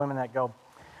women that go.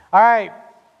 All right,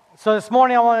 so this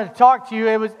morning I wanted to talk to you.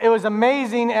 It was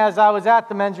amazing as I was at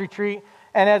the men's retreat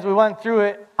and as we went through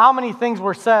it, how many things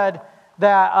were said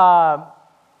that I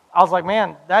was like,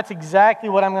 man, that's exactly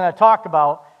what I'm going to talk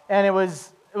about. And it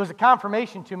was a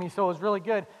confirmation to me, so it was really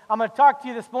good. I'm going to talk to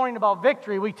you this morning about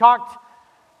victory. We talked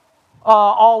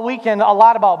all weekend a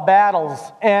lot about battles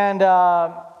and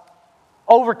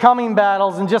overcoming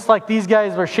battles, and just like these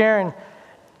guys were sharing,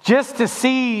 just to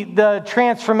see the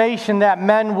transformation that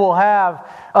men will have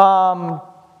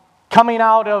coming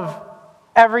out of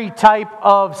every type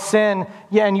of sin.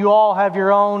 Yeah, and you all have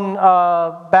your own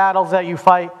battles that you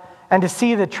fight. And to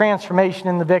see the transformation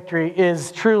in the victory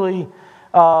is truly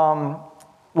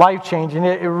life-changing.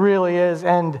 It really is.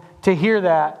 And to hear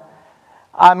that,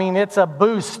 I mean, it's a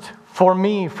boost for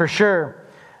me, for sure.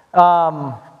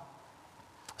 So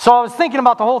I was thinking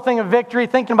about the whole thing of victory,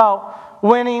 thinking about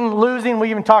winning, losing.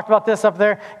 We even talked about this up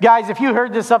there. Guys, if you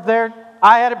heard this up there,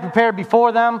 I had it prepared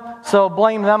before them, so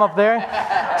blame them up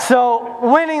there. So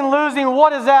winning, losing,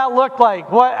 what does that look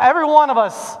like? Every one of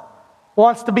us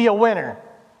wants to be a winner,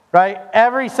 right?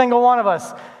 Every single one of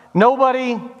us.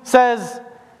 Nobody says,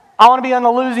 I want to be on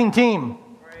the losing team.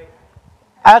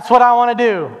 That's what I want to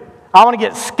do. I want to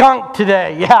get skunked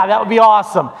today. Yeah, that would be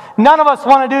awesome. None of us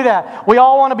want to do that. We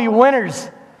all want to be winners.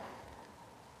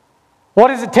 What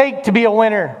does it take to be a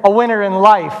winner in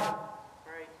life?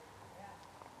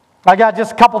 I got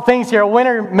just a couple things here. A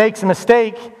winner makes a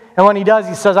mistake, and when he does,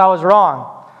 he says, I was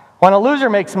wrong. When a loser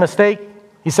makes a mistake,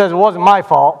 he says, it wasn't my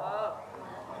fault.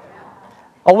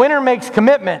 A winner makes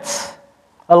commitments.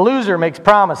 A loser makes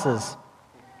promises.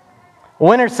 A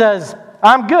winner says,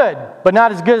 I'm good, but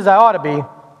not as good as I ought to be.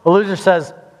 A loser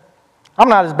says, I'm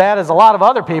not as bad as a lot of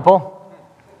other people.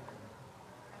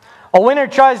 A winner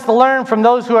tries to learn from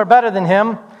those who are better than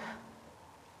him.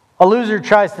 A loser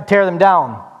tries to tear them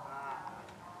down.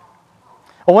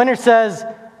 A winner says,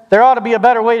 there ought to be a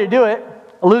better way to do it.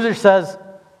 A loser says,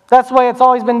 that's the way it's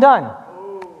always been done.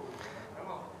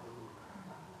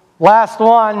 Last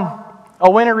one, a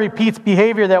winner repeats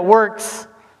behavior that works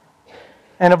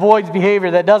and avoids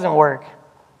behavior that doesn't work.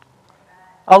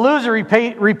 A loser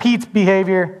repeats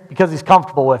behavior because he's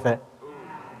comfortable with it.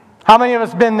 How many of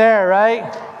us been there,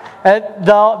 right? At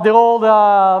the old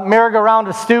merry-go-round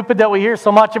of stupid that we hear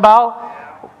so much about.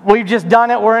 We've just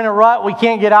done it. We're in a rut. We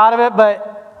can't get out of it,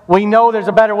 but we know there's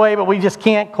a better way, but we just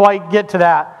can't quite get to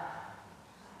that.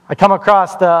 I come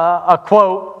across a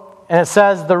quote, and it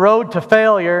says, the road to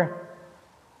failure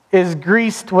is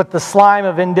greased with the slime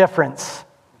of indifference.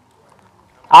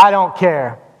 I don't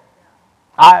care.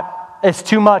 It's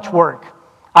too much work.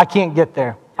 I can't get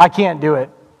there. I can't do it.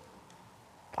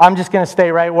 I'm just going to stay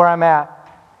right where I'm at.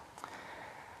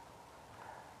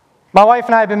 My wife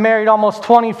and I have been married almost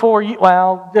 24 years.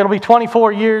 Well, it'll be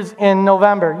 24 years in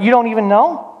November. You don't even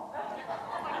know?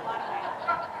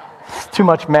 It's too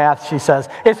much math, she says.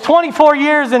 It's 24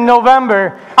 years in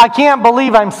November. I can't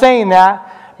believe I'm saying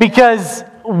that because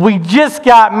we just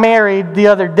got married the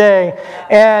other day,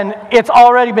 and it's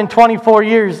already been 24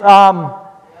 years.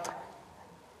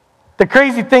 The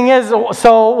crazy thing is,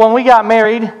 so when we got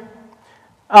married,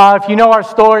 if you know our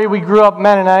story, we grew up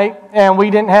Mennonite, and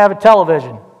we didn't have a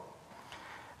television.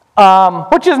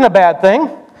 Which isn't a bad thing.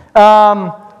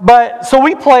 But so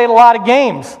we played a lot of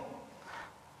games.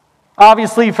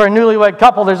 Obviously, for a newlywed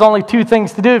couple, there's only two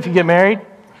things to do if you get married.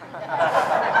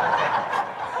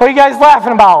 What are you guys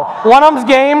laughing about? One of them's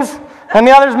games, and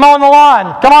the other's mowing the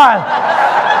lawn. Come on.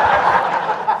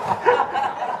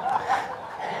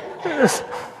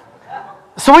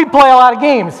 So we play a lot of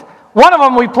games. One of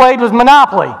them we played was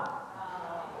Monopoly.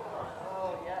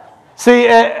 See,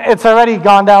 it's already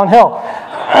gone downhill.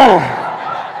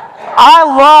 I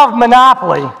love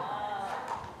Monopoly.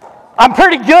 I'm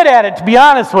pretty good at it, to be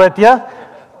honest with you.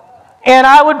 And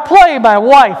I would play my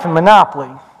wife in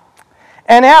Monopoly.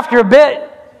 And after a bit,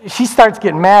 she starts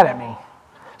getting mad at me.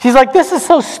 She's like, this is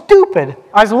so stupid.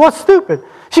 I said, what's stupid?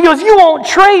 She goes, you won't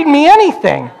trade me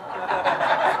anything.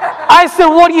 I said,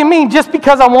 what do you mean? Just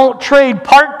because I won't trade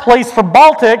Park Place for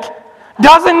Baltic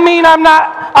doesn't mean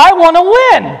I want to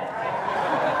win.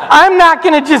 I'm not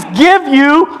going to just give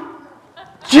you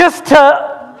just to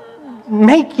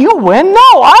make you win.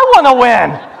 No, I want to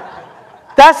win.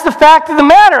 That's the fact of the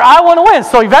matter. I want to win.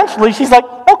 So eventually she's like,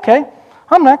 okay,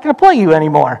 I'm not going to play you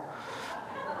anymore.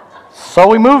 So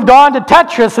we moved on to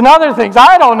Tetris and other things.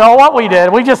 I don't know what we did.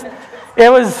 It was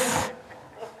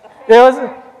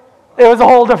a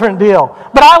whole different deal.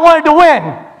 But I wanted to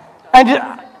win.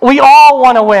 And we all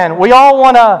want to win. We all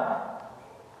want to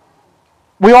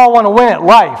win at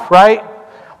life, right?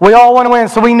 We all want to win.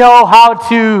 So we know how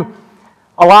to,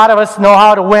 a lot of us know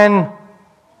how to win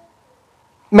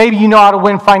Maybe you know how to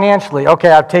win financially. Okay,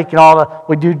 I've taken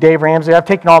we do Dave Ramsey, I've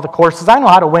taken all the courses. I know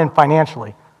how to win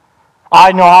financially.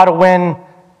 I know how to win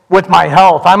with my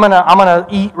health. I'm gonna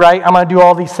eat right. I'm gonna do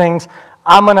all these things.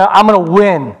 I'm gonna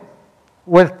win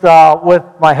with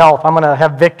my health. I'm gonna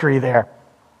have victory there.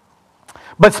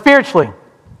 But spiritually,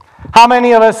 how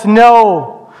many of us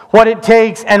know what it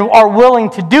takes and are willing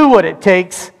to do what it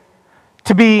takes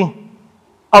to be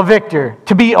a victor,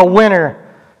 to be a winner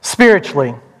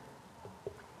spiritually?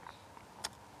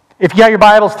 If you got your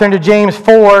Bibles, turn to James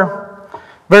 4,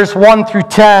 verse 1 through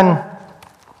 10.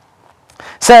 It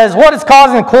says, "What is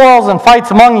causing quarrels and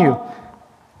fights among you?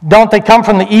 Don't they come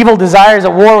from the evil desires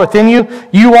at war within you?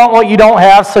 You want what you don't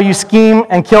have, so you scheme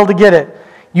and kill to get it.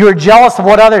 You are jealous of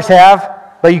what others have,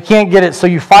 but you can't get it, so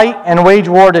you fight and wage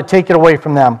war to take it away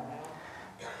from them.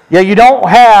 Yet you don't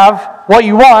have what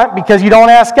you want because you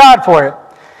don't ask God for it.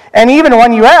 And even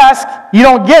when you ask, you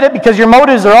don't get it because your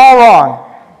motives are all wrong.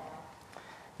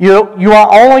 You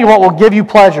want only what will give you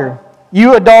pleasure.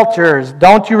 You adulterers,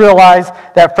 don't you realize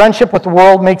that friendship with the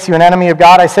world makes you an enemy of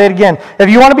God? I say it again. If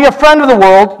you want to be a friend of the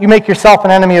world, you make yourself an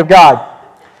enemy of God.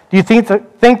 Do you think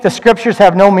the Scriptures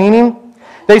have no meaning?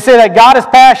 They say that God is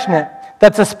passionate,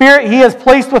 that the Spirit He has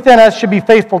placed within us should be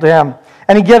faithful to Him.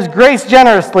 And He gives grace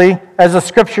generously, as the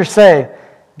Scriptures say.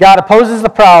 God opposes the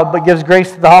proud, but gives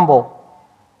grace to the humble."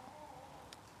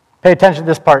 Pay attention to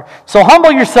this part. "So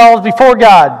humble yourselves before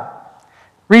God.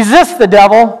 Resist the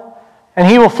devil, and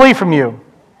he will flee from you.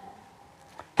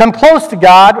 Come close to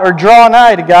God, or draw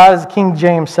nigh to God, as King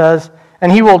James says,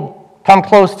 and he will come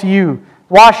close to you.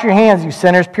 Wash your hands, you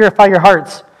sinners. Purify your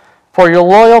hearts, for your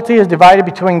loyalty is divided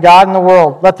between God and the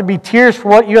world. Let there be tears for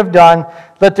what you have done.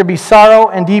 Let there be sorrow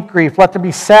and deep grief. Let there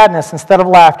be sadness instead of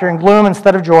laughter, and gloom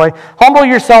instead of joy. Humble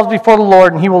yourselves before the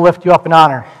Lord, and he will lift you up in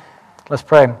honor." Let's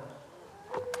pray.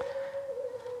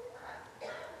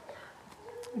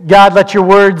 God, let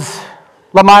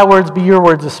my words be your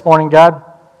words this morning, God.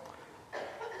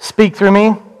 Speak through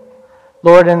me,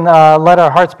 Lord, and let our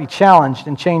hearts be challenged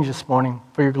and changed this morning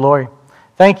for your glory.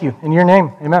 Thank you. In your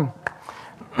name, amen.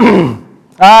 All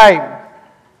right.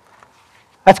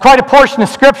 That's quite a portion of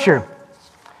Scripture.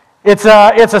 It's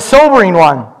a sobering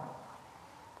one.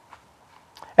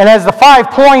 And as the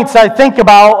 5 points I think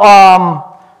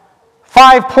about,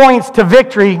 5 points to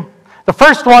victory, the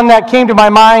first one that came to my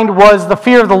mind was the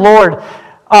fear of the Lord.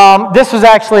 This was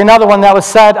actually another one that was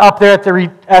said up there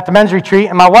at the men's retreat,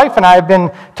 and my wife and I have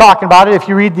been talking about it. If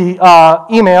you read the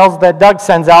emails that Doug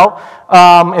sends out,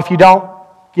 if you don't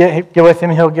get with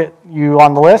him, he'll get you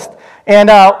on the list. And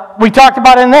we talked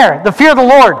about it in there, the fear of the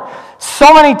Lord.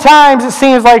 So many times it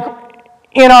seems like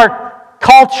in our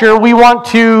culture we want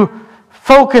to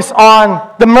focus on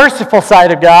the merciful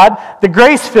side of God, the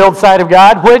grace-filled side of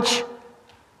God, which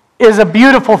is a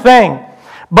beautiful thing.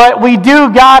 But we do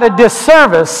God a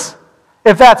disservice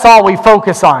if that's all we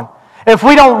focus on. If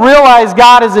we don't realize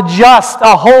God is a just,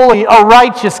 a holy, a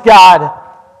righteous God,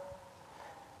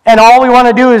 and all we want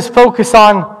to do is focus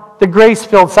on the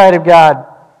grace-filled side of God.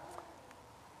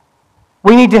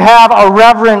 We need to have a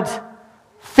reverent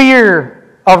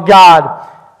fear of God,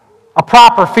 a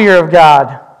proper fear of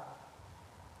God.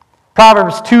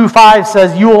 Proverbs 2:5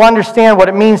 says, "You will understand what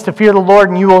it means to fear the Lord,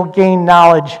 and you will gain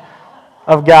knowledge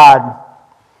of God."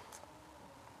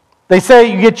 They say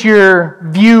you get your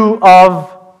view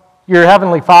of your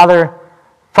heavenly Father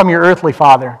from your earthly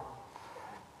father.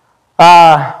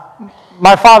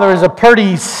 My father is a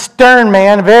pretty stern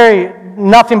man, very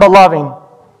nothing but loving.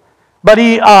 But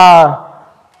he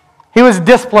was a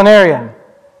disciplinarian.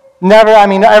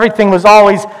 Everything was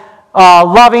always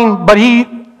loving, but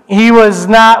he was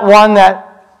not one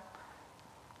that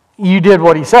you did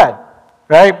what he said,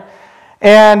 right?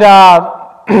 And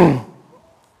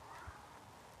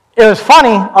it was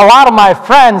funny, a lot of my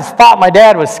friends thought my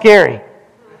dad was scary.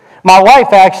 My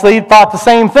wife actually thought the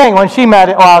same thing when she met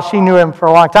him. Well, she knew him for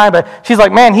a long time, but she's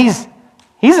like, "Man, he's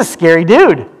a scary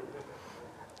dude."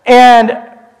 And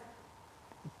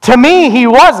to me, he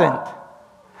wasn't.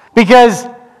 Because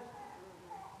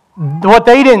what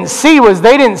they didn't see was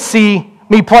they didn't see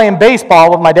me playing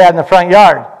baseball with my dad in the front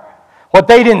yard. What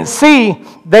they didn't see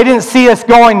us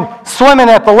going swimming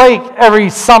at the lake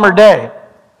every summer day.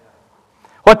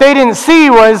 What they didn't see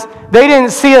was they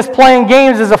didn't see us playing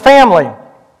games as a family.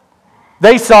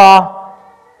 They saw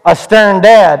a stern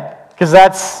dad, because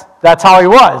that's how he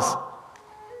was.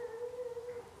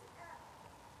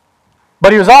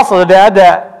 But he was also the dad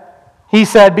that he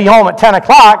said, "Be home at 10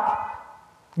 o'clock.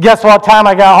 Guess what time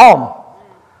I got home?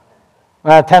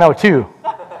 10:02.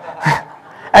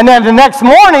 And then the next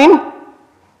morning,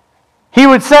 he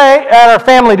would say at our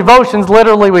family devotions,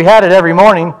 literally we had it every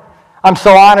morning, "I'm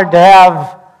so honored to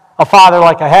have a father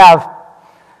like I have,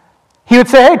 he would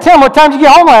say, "Hey, Tim, what time did you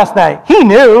get home last night?" He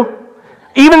knew.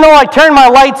 Even though I turned my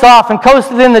lights off and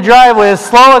coasted in the driveway as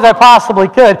slow as I possibly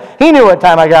could, he knew what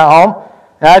time I got home.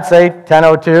 And I'd say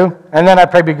 10:02, and then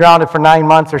I'd probably be grounded for 9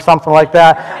 months or something like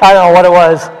that. I don't know what it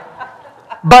was.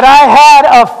 But I had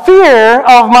a fear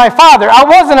of my father. I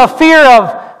wasn't a fear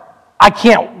of, I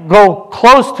can't go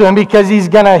close to him because he's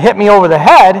going to hit me over the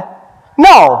head.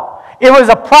 No, it was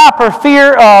a proper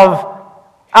fear of,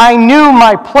 I knew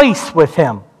my place with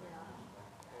him.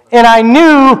 And I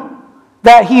knew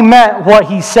that he meant what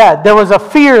he said. There was a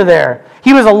fear there.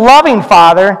 He was a loving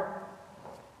father,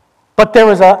 but there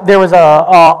was a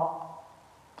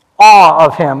awe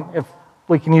of him, if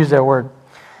we can use that word.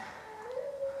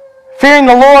 Fearing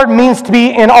the Lord means to be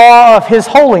in awe of his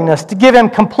holiness, to give him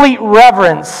complete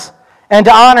reverence, and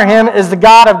to honor him as the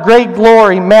God of great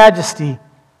glory, majesty,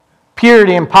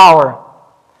 purity, and power.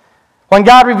 When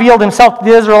God revealed himself to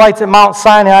the Israelites at Mount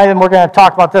Sinai, and we're going to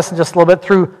talk about this in just a little bit,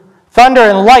 through thunder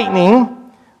and lightning,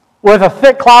 with a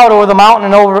thick cloud over the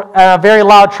mountain and a very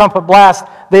loud trumpet blast,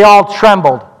 they all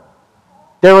trembled.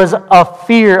 There was a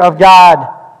fear of God.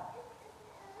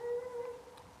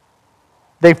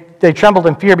 They trembled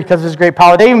in fear because of his great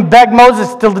power. They even begged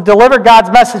Moses to deliver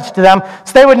God's message to them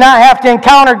so they would not have to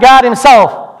encounter God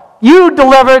himself. You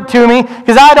deliver it to me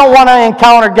because I don't want to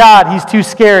encounter God. He's too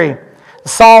scary. The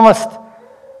psalmist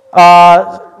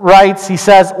writes, he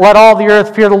says, "Let all the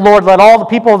earth fear the Lord. Let all the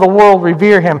people of the world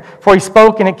revere him. For he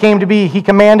spoke and it came to be. He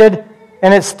commanded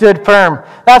and it stood firm."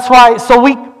 That's why, so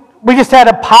we just had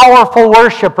a powerful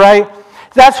worship, right?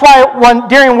 That's why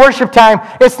during worship time,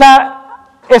 it's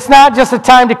not just a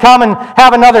time to come and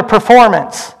have another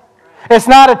performance. It's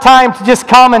not a time to just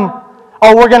come and,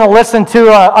 we're going to listen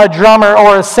to a drummer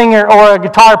or a singer or a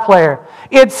guitar player.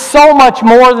 It's so much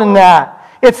more than that.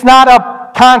 It's not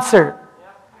a concert.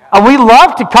 We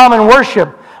love to come and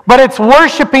worship, but it's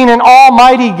worshiping an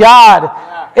almighty God.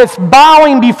 It's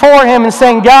bowing before him and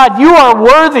saying, "God, you are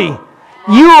worthy.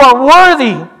 You are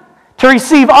worthy to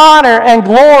receive honor and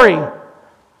glory."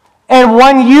 And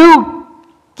when you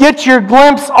get your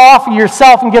glimpse off of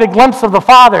yourself and get a glimpse of the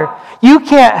Father, you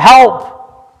can't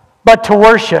help but to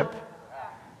worship.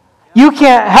 You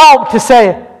can't help to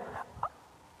say,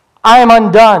 "I am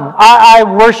undone. I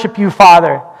worship you,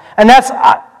 Father." And that's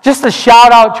just a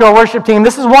shout out to our worship team.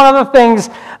 This is one of the things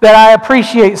that I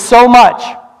appreciate so much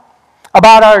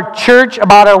about our church,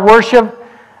 about our worship.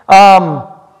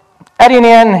 Eddie and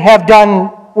Ann have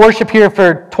done worship here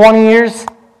for 20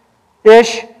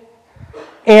 years-ish.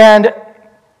 And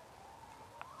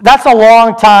that's a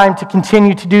long time to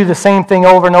continue to do the same thing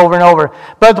over and over and over.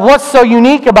 But what's so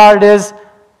unique about it is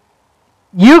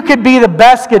you could be the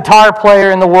best guitar player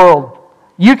in the world.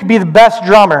 You could be the best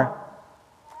drummer.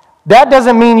 That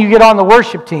doesn't mean you get on the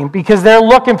worship team because they're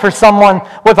looking for someone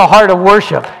with a heart of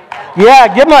worship. Yeah,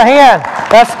 give them a hand.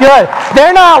 That's good.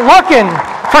 They're not looking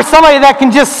for somebody that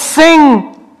can just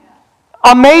sing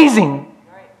amazing.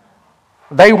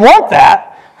 They want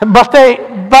that, but they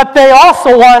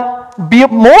also want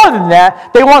more than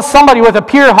that. They want somebody with a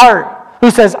pure heart who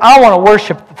says, "I want to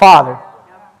worship the Father.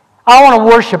 I want to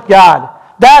worship God."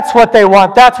 That's what they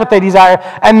want. That's what they desire.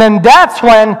 And then that's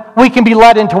when we can be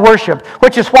led into worship,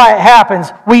 which is why it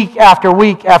happens week after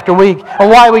week after week,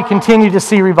 and why we continue to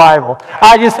see revival.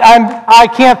 I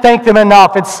can't thank them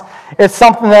enough. It's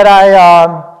something that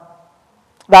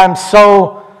I'm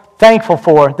so thankful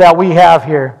for that we have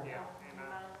here.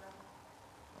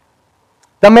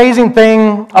 The amazing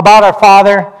thing about our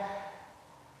Father,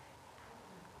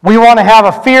 we want to have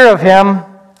a fear of him,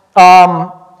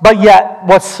 but yet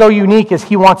what's so unique is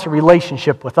he wants a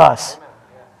relationship with us.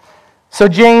 So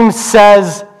James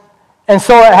says, and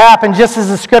so it happened just as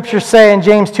the scriptures say in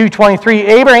James 2:23,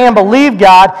 Abraham believed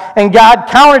God, and God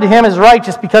counted him as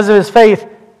righteous because of his faith.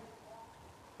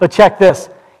 But check this,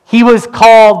 he was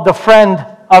called the friend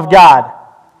of God.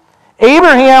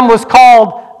 Abraham was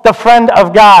called the friend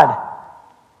of God.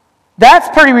 That's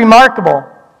pretty remarkable.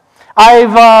 I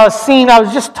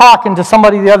was just talking to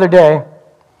somebody the other day.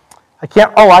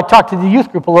 I talked to the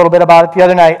youth group a little bit about it the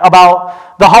other night, about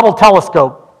the Hubble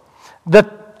telescope.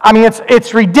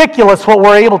 It's ridiculous what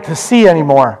we're able to see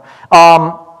anymore.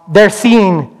 They're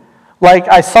seeing, like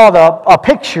I saw a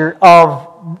picture of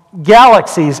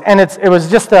galaxies, and it was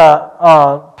just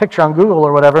a picture on Google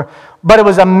or whatever, but it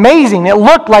was amazing. It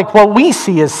looked like what we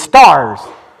see as stars,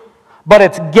 but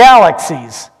it's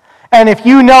galaxies. And if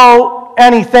you know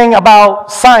anything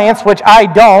about science, which I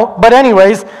don't, but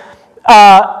anyways,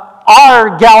 our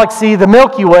galaxy, the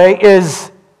Milky Way,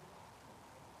 is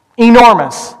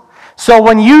enormous. So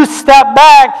when you step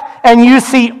back and you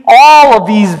see all of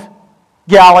these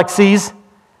galaxies,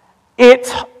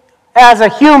 it's, as a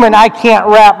human, I can't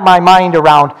wrap my mind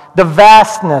around the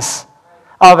vastness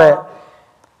of it.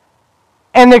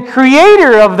 And the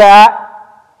creator of that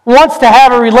wants to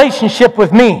have a relationship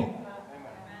with me.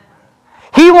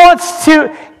 He wants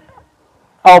to,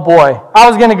 oh boy, I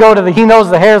was going to go to he knows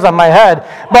the hairs on my head,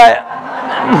 but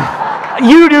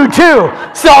you do too.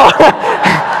 So,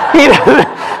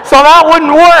 so that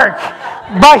wouldn't work.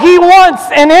 But he wants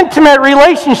an intimate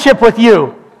relationship with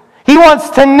you. He wants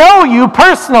to know you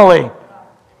personally.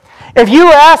 If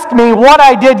you ask me what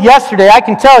I did yesterday, I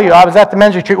can tell you I was at the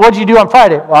men's retreat. What did you do on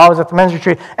Friday? Well, I was at the men's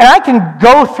retreat. And I can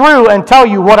go through and tell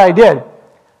you what I did.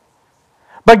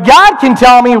 But God can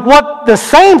tell me what the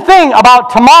same thing about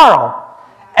tomorrow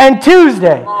and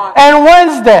Tuesday and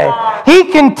Wednesday.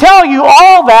 He can tell you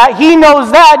all that. He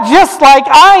knows that just like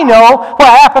I know what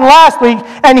happened last week,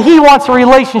 and He wants a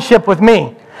relationship with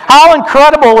me. How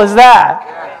incredible is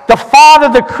that? The Father,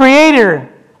 the Creator,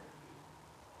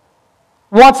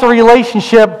 wants a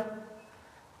relationship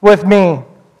with me.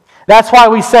 That's why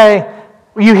we say,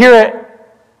 you hear it,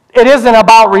 it isn't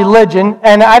about religion,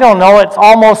 and I don't know, it's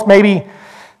almost maybe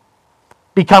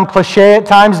become cliche at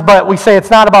times, but we say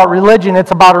it's not about religion,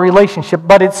 it's about a relationship.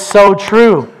 But it's so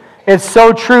true. It's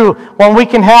so true. When we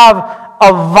can have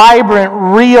a vibrant,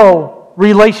 real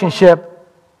relationship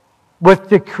with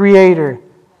the Creator,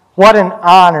 what an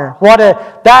honor.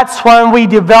 That's when we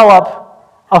develop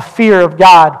a fear of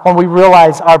God, when we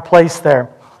realize our place there.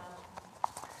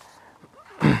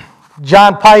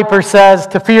 John Piper says,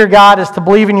 to fear God is to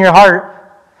believe in your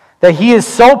heart that He is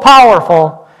so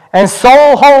powerful and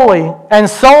so holy and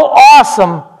so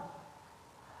awesome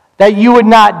that you would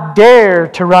not dare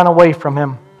to run away from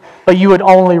Him, but you would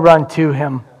only run to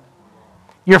Him.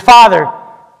 Your Father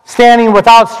standing with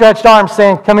outstretched arms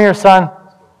saying, come here, son.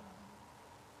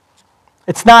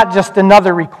 It's not just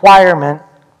another requirement.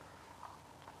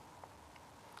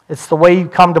 It's the way you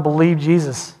come to believe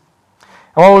Jesus.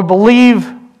 And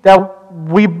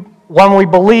when we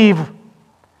believe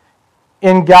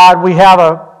in God, we have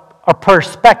a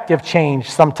perspective change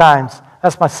sometimes.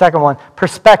 That's my second one,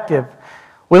 perspective.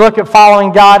 We look at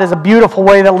following God as a beautiful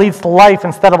way that leads to life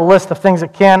instead of a list of things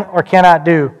it can or cannot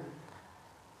do,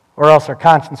 or else our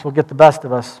conscience will get the best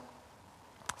of us.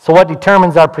 So what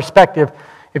determines our perspective?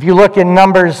 If you look in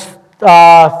Numbers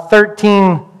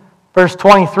 13, verse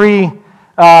 23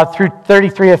 through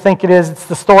 33, I think it is, it's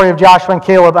the story of Joshua and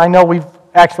Caleb. I know we've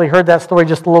actually heard that story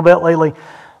just a little bit lately.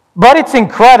 But it's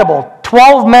incredible.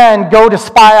 12 men go to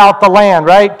spy out the land,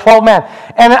 right? 12 men.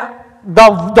 And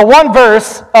the one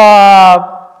verse,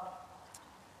 I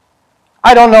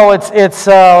don't know, I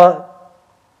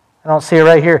don't see it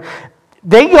right here.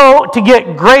 They go to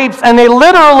get grapes, and they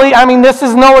literally, I mean, this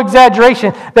is no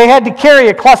exaggeration, they had to carry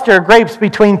a cluster of grapes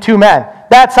between two men.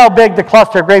 That's how big the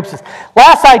cluster of grapes is.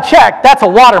 Last I checked, that's a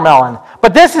watermelon.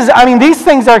 But this is, I mean, these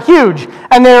things are huge,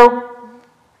 and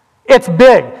it's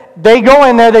big. They go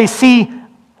in there, they see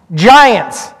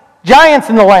giants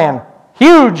in the land,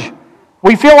 huge.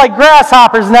 We feel like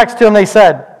grasshoppers next to them, they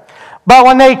said. But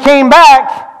when they came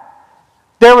back,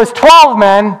 there was 12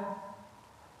 men.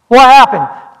 What happened?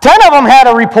 10 of them had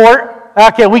a report.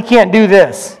 Okay, we can't do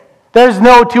this. There's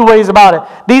no two ways about it.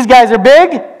 These guys are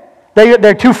big.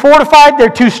 They're too fortified. They're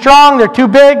too strong. They're too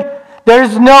big.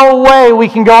 There's no way we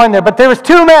can go in there. But there was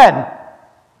 2 men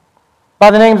by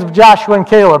the names of Joshua and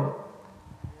Caleb.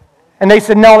 And they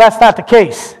said, no, that's not the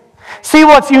case. See,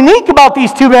 what's unique about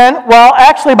these 2 men, well,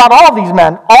 actually about all of these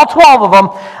men, all 12 of them,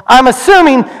 I'm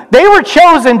assuming they were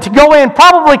chosen to go in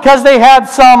probably because they had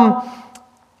some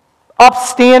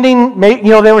upstanding,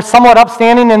 they were somewhat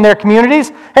upstanding in their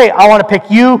communities. Hey, I want to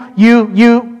pick you,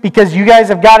 because you guys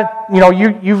have got it,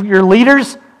 you're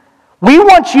leaders. We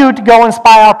want you to go and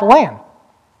spy out the land.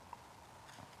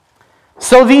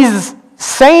 So these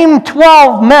same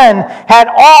 12 men had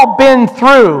all been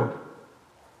through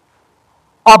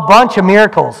a bunch of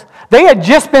miracles. They had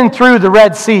just been through the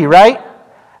Red Sea, right?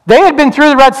 They had been through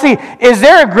the Red Sea. Is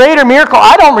there a greater miracle?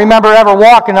 I don't remember ever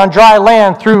walking on dry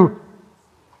land through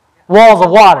walls of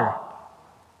water.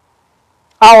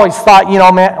 I always thought,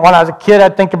 man, when I was a kid,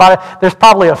 I'd think about it, there's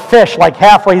probably a fish like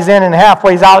halfway in and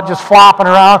halfway out just flopping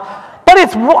around. But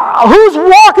it's who's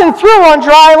walking through on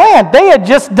dry land? They had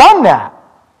just done that.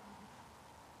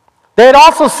 They had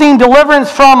also seen deliverance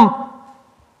from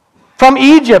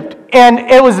Egypt, and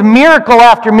it was miracle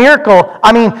after miracle.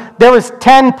 I mean, there was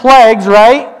 10 plagues,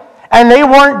 right? And they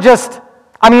weren't just,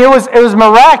 it was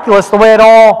miraculous the way it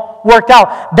all worked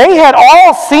out. They had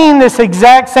all seen this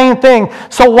exact same thing.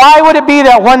 So why would it be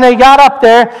that when they got up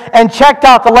there and checked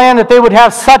out the land that they would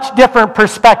have such different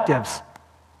perspectives?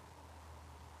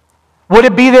 Would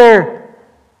it be their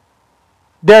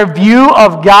Their view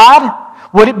of God?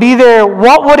 Would it be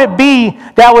what would it be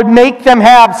that would make them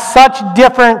have such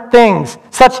different things,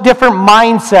 such different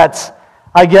mindsets,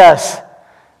 I guess?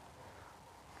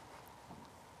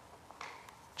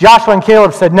 Joshua and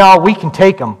Caleb said, no, we can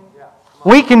take them.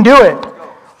 We can do it.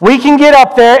 We can get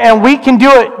up there and we can do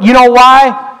it. You know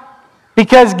why?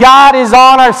 Because God is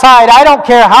on our side. I don't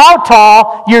care how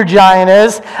tall your giant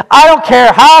is. I don't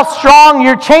care how strong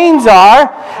your chains are.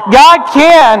 God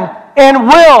can and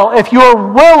will, if you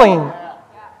are willing.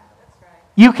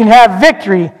 You can have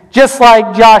victory just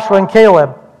like Joshua and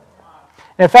Caleb.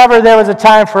 If ever there was a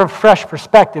time for a fresh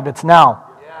perspective, it's now.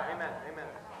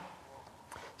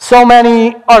 So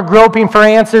many are groping for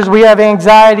answers. We have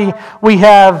anxiety. We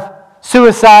have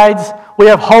suicides. We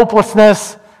have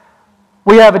hopelessness.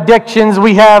 We have addictions.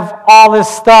 We have all this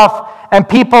stuff. And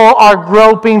people are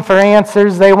groping for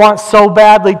answers. They want so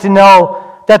badly to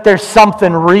know that there's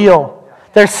something real.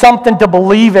 There's something to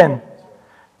believe in.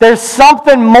 There's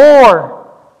something more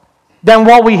than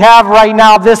what we have right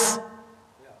now, this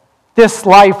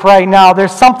life right now.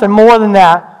 There's something more than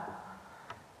that.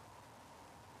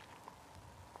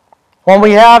 When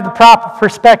we have the proper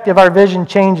perspective, our vision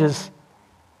changes.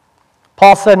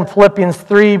 Paul said in Philippians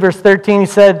 3, verse 13, he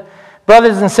said,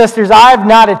 brothers and sisters, I have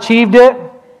not achieved it,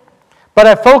 but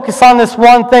I focus on this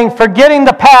one thing, forgetting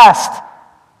the past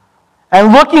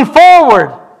and looking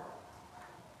forward.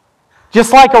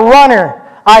 Just like a runner,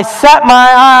 I set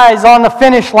my eyes on the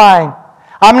finish line.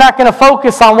 I'm not going to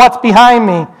focus on what's behind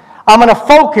me. I'm going to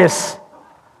focus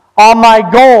on my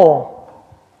goal.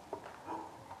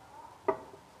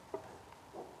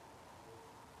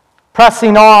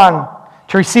 Pressing on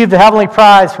to receive the heavenly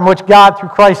prize from which God, through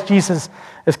Christ Jesus,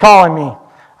 is calling me.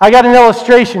 I got an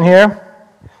illustration here.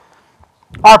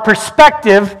 Our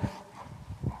perspective,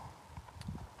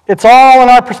 it's all in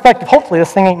our perspective. Hopefully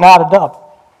this thing ain't knotted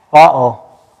up. Uh-oh.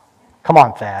 Come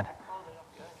on, Thad.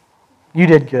 You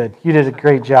did good. You did a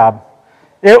great job.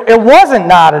 It wasn't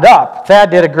knotted up.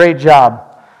 Thad did a great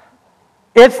job.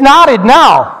 It's knotted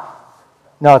now.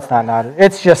 No, it's not knotted.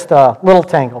 It's just a little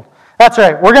tangled. That's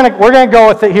right. We're gonna go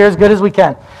with it here as good as we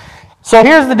can. So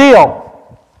here's the deal.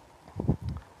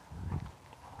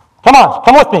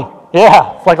 Come with me.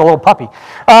 Yeah, it's like a little puppy.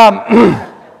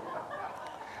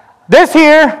 This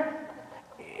here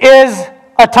is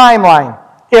a timeline.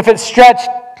 If it's stretched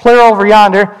clear over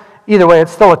yonder, either way,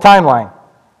 it's still a timeline.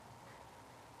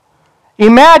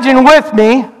 Imagine with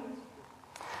me,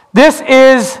 this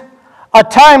is a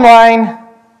timeline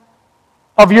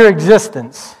of your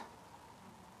existence.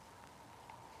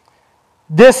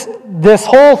 This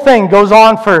whole thing goes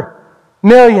on for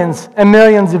millions and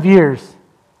millions of years.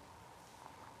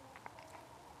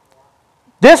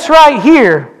 This right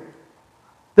here,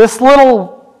 this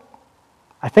little,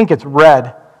 I think it's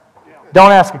red.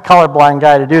 Don't ask a colorblind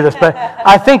guy to do this, but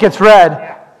I think it's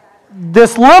red.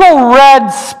 This little red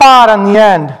spot on the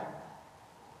end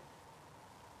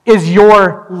is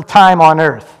your time on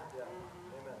earth.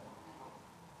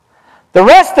 The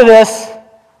rest of this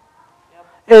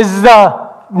is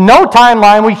no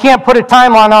timeline. We can't put a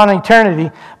timeline on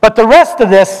eternity. But the rest of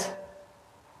this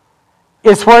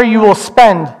is where you will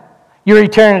spend your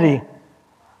eternity.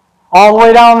 All the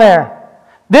way down there.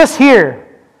 This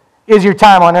here is your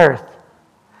time on earth.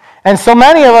 And so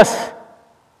many of us,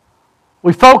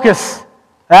 we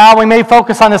may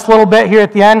focus on this little bit here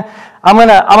at the end. I'm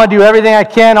gonna do everything I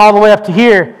can all the way up to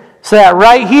here so that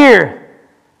right here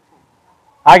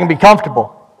I can be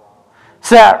comfortable.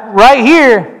 So that right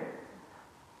here,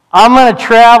 I'm going to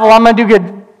travel, I'm going to do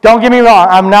good. Don't get me wrong,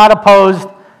 I'm not opposed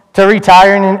to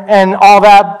retiring and all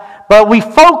that. But we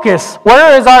focus,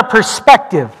 where is our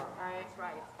perspective?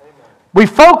 Right. We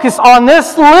focus on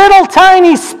this little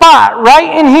tiny spot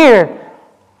right in here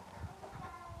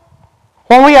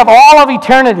when we have all of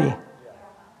eternity.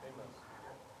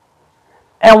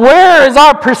 And where is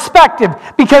our perspective?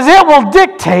 Because it will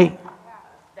dictate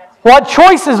what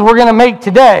choices we're going to make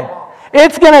today.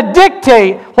 It's going to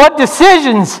dictate what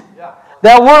decisions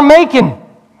that we're making.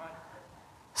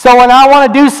 So when I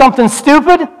want to do something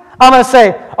stupid, I'm going to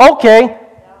say, okay,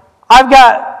 I've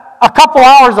got a couple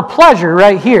hours of pleasure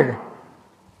right here.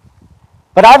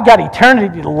 But I've got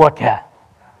eternity to look at.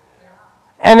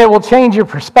 And it will change your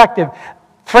perspective.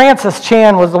 Francis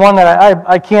Chan was the one that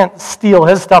I can't steal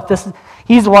his stuff.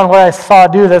 He's the one where I saw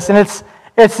do this. And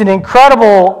it's an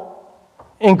incredible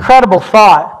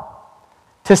thought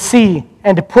to see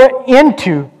and to put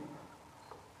into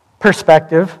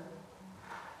perspective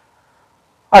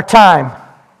our time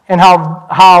and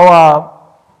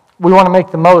how we want to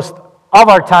make the most of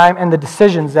our time and the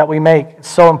decisions that we make. It's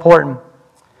so important.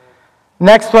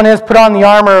 Next one is put on the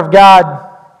armor of God.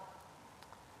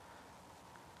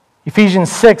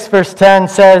 Ephesians 6, verse 10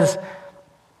 says,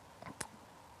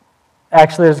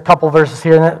 actually there's a couple verses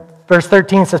here. Verse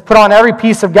 13 says, put on every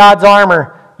piece of God's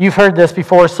armor. You've heard this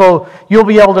before, so you'll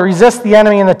be able to resist the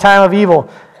enemy in the time of evil.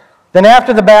 Then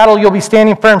after the battle, you'll be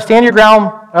standing firm. Stand your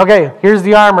ground. Okay, here's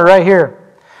the armor right here.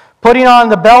 Putting on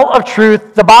the belt of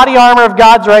truth, the body armor of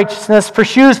God's righteousness. For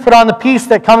shoes, put on the peace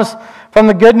that comes from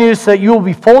the good news so that you will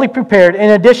be fully prepared.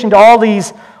 In addition to all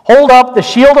these, hold up the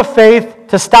shield of faith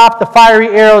to stop the fiery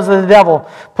arrows of the devil.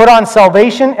 Put on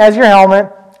salvation as your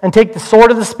helmet and take the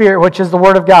sword of the Spirit, which is the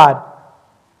Word of God.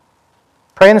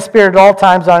 Pray in the Spirit at all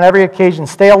times, on every occasion.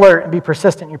 Stay alert and be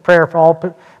persistent in your prayer for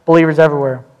all believers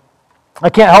everywhere. I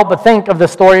can't help but think of the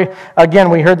story, again,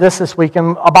 we heard this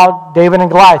weekend, about David and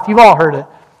Goliath. You've all heard it.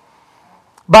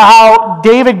 About how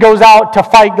David goes out to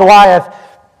fight Goliath.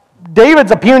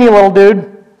 David's a puny little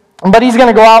dude, but he's going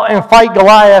to go out and fight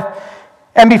Goliath.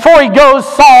 And before he goes,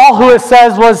 Saul, who it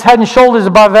says was head and shoulders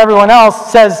above everyone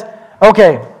else, says,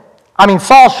 okay,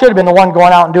 Saul should have been the one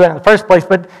going out and doing it in the first place,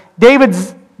 but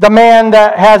David's the man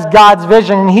that has God's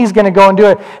vision, and he's going to go and do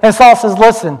it. And Saul says,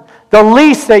 listen, the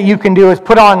least that you can do is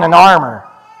put on an armor.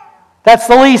 That's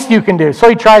the least you can do. So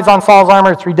he tries on Saul's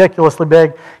armor. It's ridiculously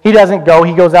big. He doesn't go.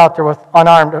 He goes out there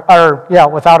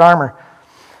without armor.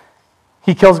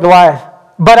 He kills Goliath.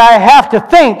 But I have to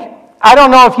think, I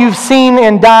don't know if you've seen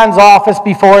in Don's office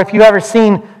before, if you've ever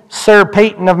seen Sir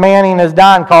Peyton of Manning, as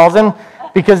Don calls him,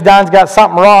 because Don's got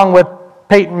something wrong with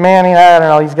Peyton Manning. I don't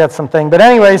know, he's got something. But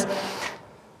anyways,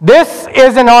 this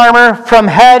is an armor from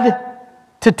head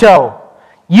to toe.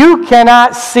 You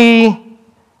cannot see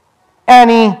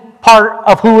any part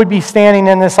of who would be standing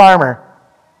in this armor.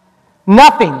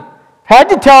 Nothing. Head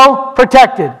to toe,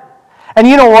 protected. And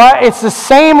you know what? It's the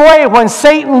same way when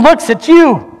Satan looks at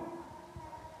you.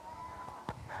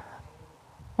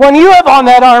 When you have on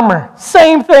that armor,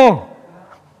 same thing.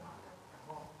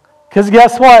 Because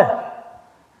guess what?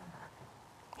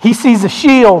 He sees a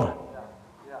shield.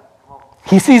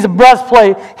 He sees a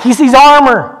breastplate. He sees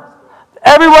armor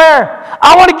everywhere.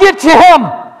 I want to get to him,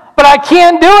 but I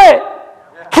can't do it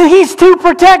because he's too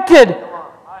protected.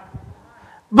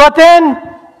 But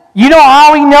then, you know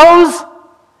how he knows?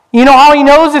 You know how he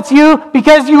knows it's you?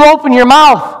 Because you open your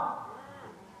mouth.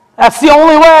 That's the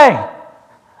only way.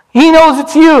 He knows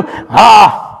it's you.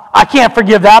 I can't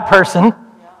forgive that person.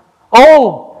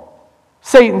 Oh,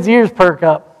 Satan's ears perk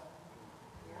up.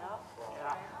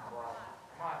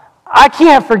 I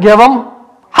can't forgive him.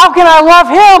 How can I love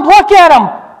him? Look at him.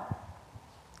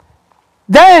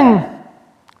 Then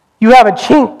you have a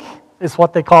chink, is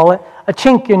what they call it, a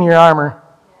chink in your armor.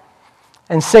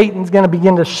 And Satan's going to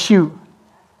begin to shoot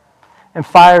and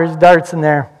fire his darts in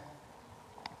there.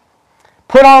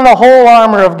 Put on the whole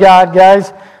armor of God,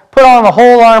 guys. Put on the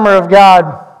whole armor of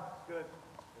God.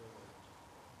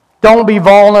 Don't be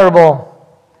vulnerable.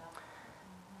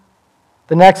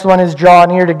 The next one is draw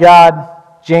near to God.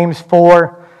 James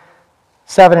 4,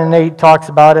 7 and 8 talks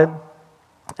about it.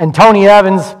 And Tony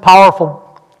Evans,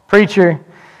 powerful preacher,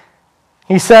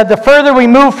 he said, the further we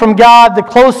move from God, the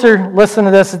closer, listen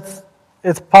to this,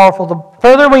 it's powerful. The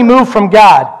further we move from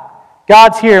God,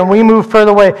 God's here and we move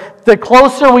further away, the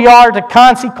closer we are to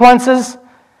consequences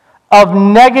of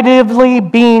negatively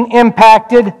being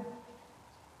impacted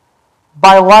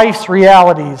by life's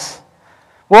realities.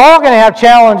 We're all going to have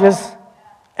challenges.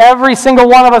 Every single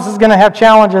one of us is going to have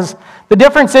challenges. The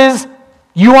difference is,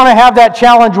 you want to have that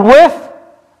challenge with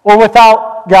or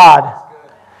without God.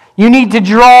 You need to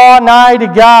draw nigh to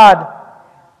God.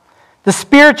 The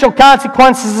spiritual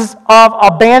consequences of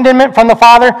abandonment from the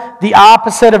Father, the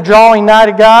opposite of drawing nigh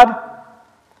to God,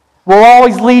 will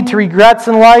always lead to regrets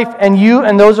in life, and you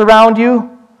and those around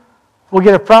you will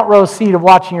get a front row seat of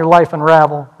watching your life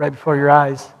unravel right before your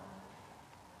eyes.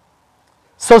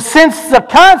 So since the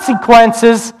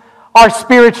consequences are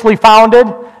spiritually founded,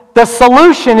 the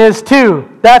solution is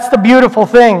too. That's the beautiful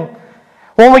thing.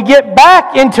 When we get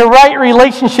back into right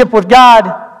relationship with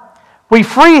God, we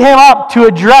free Him up to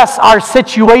address our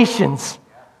situations.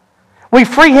 We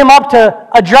free Him up to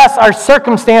address our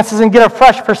circumstances and get a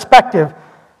fresh perspective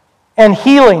and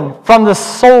healing from the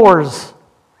sores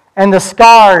and the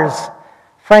scars.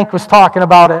 Frank was talking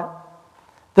about it.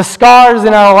 The scars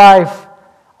in our life.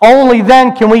 Only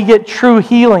then can we get true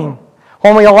healing,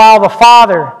 when we allow the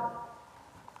Father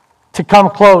to come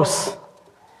close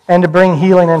and to bring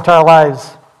healing into our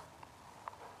lives.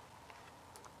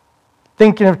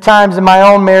 Thinking of times in my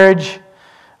own marriage,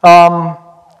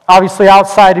 obviously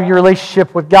outside of your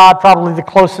relationship with God, probably the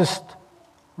closest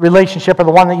relationship, or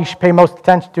the one that you should pay most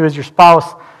attention to, is your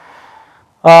spouse.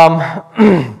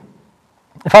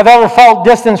 If I've ever felt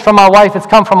distance from my wife, it's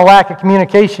come from a lack of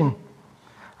communication.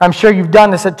 I'm sure you've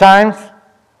done this at times.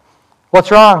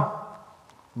 What's wrong?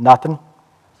 Nothing.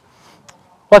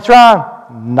 What's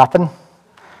wrong? Nothing.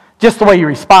 Just the way you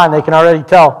respond, they can already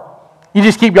tell. You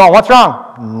just keep going. What's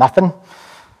wrong? Nothing.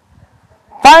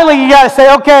 Finally, you got to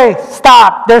say, okay,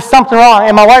 stop. There's something wrong.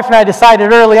 And my wife and I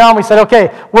decided early on, we said,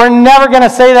 okay, we're never going to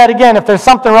say that again. If there's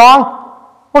something wrong,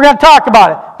 we're going to talk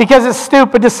about it. Because it's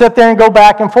stupid to sit there and go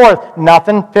back and forth.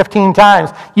 Nothing 15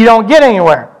 times. You don't get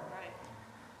anywhere.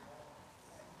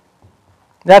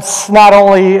 That's not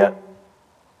only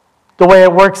the way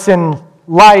it works in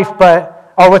life,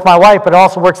 or with my wife, but it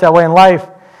also works that way in life.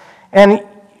 And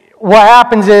what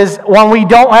happens is when we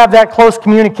don't have that close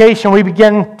communication, we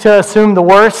begin to assume the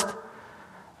worst.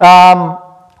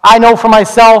 I know for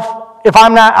myself, if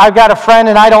I've got a friend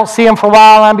and I don't see him for a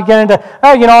while, and I'm beginning to,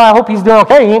 I hope he's doing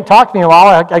okay. He ain't talked to me in a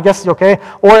while. I guess he's okay.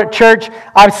 Or at church,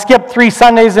 I've skipped 3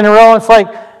 Sundays in a row. And it's like,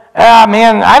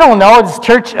 man, I don't know. It's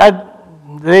church.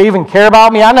 Do they even care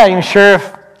about me? I'm not even sure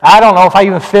I don't know if I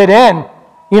even fit in.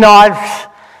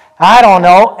 I don't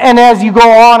know. And as you go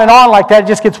on and on like that, it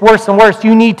just gets worse and worse.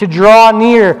 You need to draw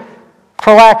near,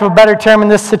 for lack of a better term in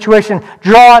this situation.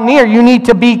 Draw near. You need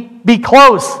to be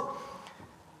close.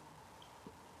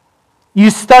 You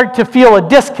start to feel a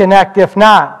disconnect if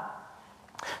not.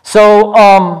 So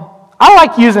I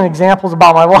like using examples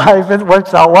about my wife. It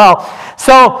works out well.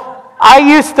 So I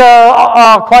used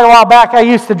to, quite a while back, I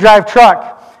used to drive truck.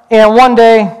 And one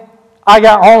day, I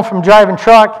got home from driving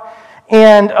truck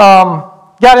and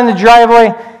got in the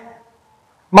driveway.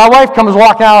 My wife comes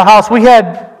walking out of the house. We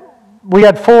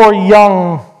had 4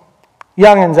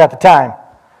 youngins at the time.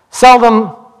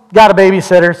 Seldom got a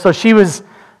babysitter, so she was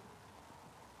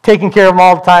taking care of them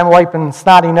all the time, wiping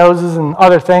snotty noses and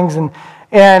other things. And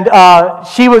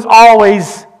she was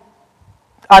always,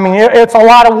 it's a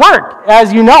lot of work,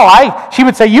 as you know. She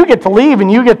would say, you get to leave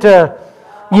and you get to,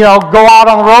 go out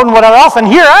on the road and whatever else. And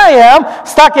here I am,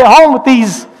 stuck at home with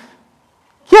these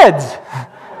kids,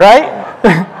 right?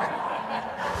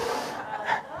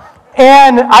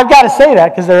 And I've got to say that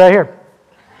because they're right here.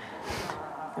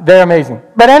 They're amazing.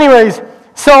 But anyways,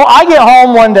 so I get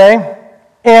home one day,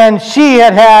 and she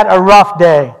had a rough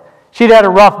day. She'd had a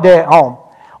rough day at home.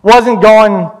 Wasn't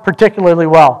going particularly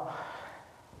well.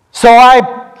 So I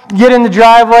get in the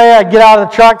driveway, I get out of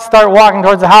the truck, start walking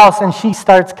towards the house, and she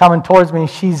starts coming towards me.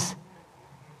 She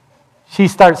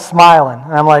starts smiling.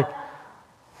 And I'm like,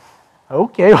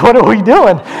 okay, what are we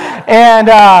doing? And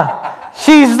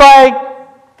she's like,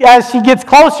 as she gets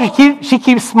closer, she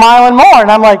keeps smiling more.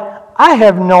 And I'm like, I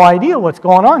have no idea what's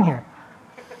going on here.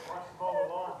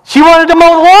 She wanted to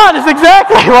mow the lawn. That's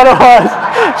exactly what it was.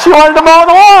 She wanted to mow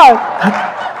the lawn.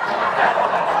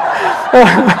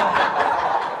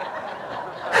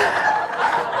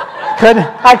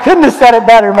 I couldn't have said it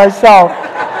better myself.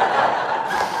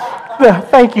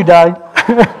 Thank you, Doug.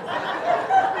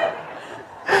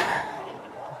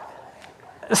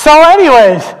 So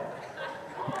anyways,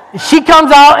 she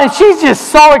comes out and she's just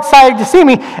so excited to see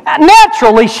me.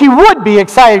 Naturally, she would be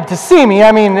excited to see me.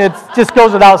 It just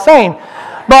goes without saying.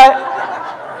 But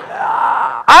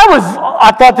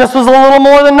I thought this was a little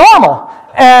more than normal.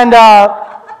 And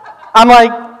I'm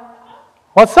like,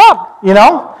 what's up,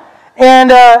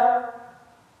 And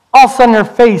all of a sudden her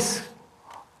face,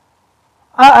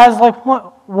 I was like,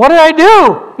 what did I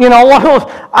do?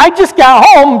 I just got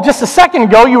home just a second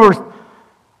ago. You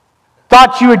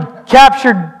thought you had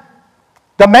captured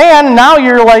the man, and now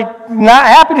you're like not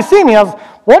happy to see me. I was,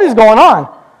 what is going on?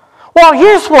 Well,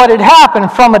 here's what had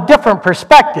happened from a different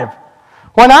perspective.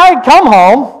 When I had come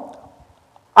home,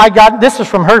 this is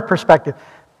from her perspective,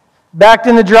 backed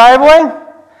in the driveway,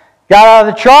 got out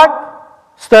of the truck,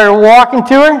 started walking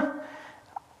to her.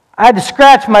 I had to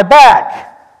scratch my back.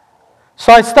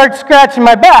 So I started scratching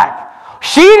my back.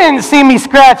 She didn't see me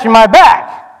scratching my back.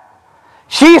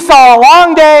 She saw a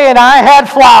long day and I had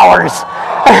flowers.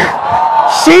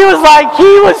 She was like,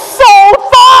 he was so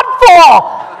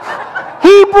thoughtful.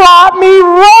 He brought me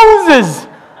roses.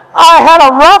 I had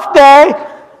a rough day.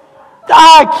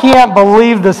 I can't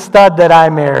believe the stud that I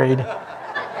married.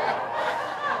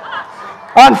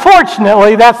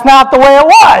 Unfortunately, that's not the way it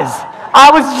was. I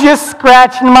was just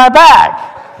scratching my back.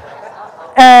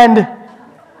 And,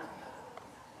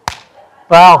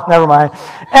 well, never mind.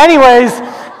 Anyways,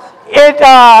 it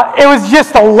was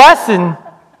just a lesson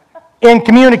in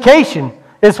communication.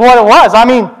 Is what it was.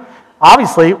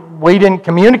 Obviously, we didn't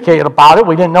communicate about it.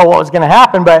 We didn't know what was going to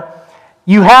happen, but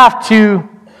you have to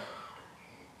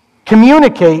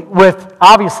communicate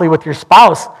obviously with your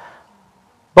spouse,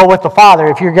 but with the Father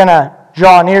if you're going to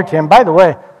draw near to Him. By the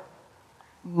way,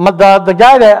 the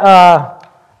guy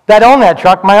that owned that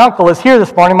truck, my uncle, is here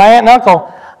this morning. My aunt and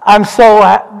uncle,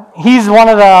 he's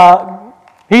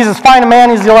as fine a man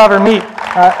as you'll ever meet.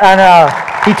 And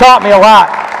he taught me a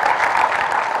lot.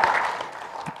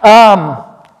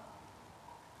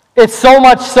 It's so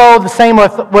much so the same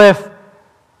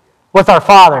with our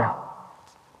Father.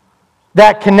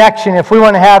 That connection, if we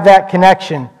want to have that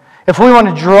connection, if we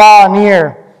want to draw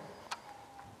near.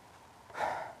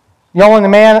 The only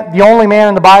man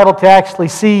in the Bible to actually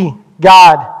see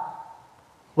God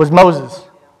was Moses.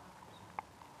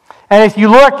 And if you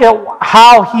look at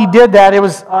how he did that,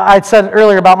 I said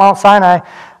earlier about Mount Sinai,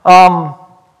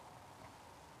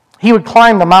 he would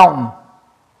climb the mountain.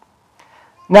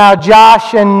 Now,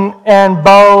 Josh and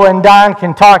Bo and Don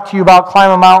can talk to you about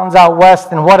climbing mountains out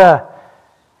west and what a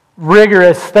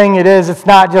rigorous thing it is. It's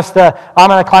not just I'm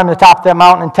going to climb to the top of that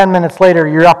mountain and 10 minutes later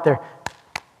you're up there.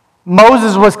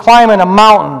 Moses was climbing a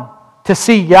mountain to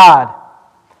see God.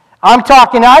 I'm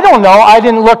talking, I don't know, I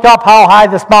didn't look up how high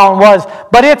this mountain was,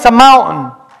 but it's a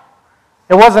mountain.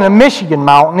 It wasn't a Michigan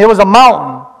mountain, it was a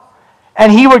mountain.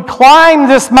 And he would climb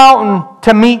this mountain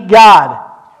to meet God.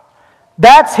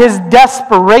 That's his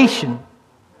desperation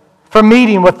for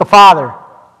meeting with the Father.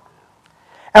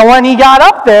 And when he got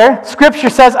up there,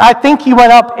 Scripture says, I think he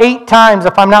went up 8 times,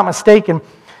 if I'm not mistaken.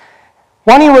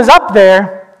 When he was up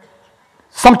there,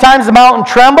 sometimes the mountain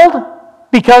trembled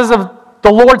because of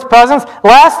the Lord's presence.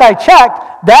 Last I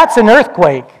checked, that's an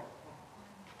earthquake.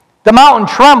 The mountain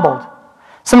trembled.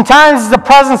 Sometimes the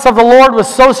presence of the Lord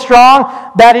was so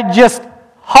strong that it just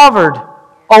hovered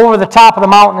over the top of the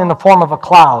mountain in the form of a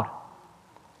cloud.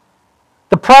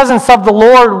 The presence of the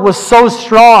Lord was so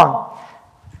strong.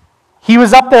 He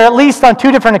was up there at least on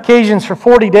 2 different occasions for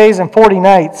 40 days and 40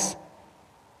 nights.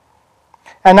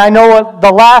 And I know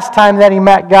the last time that he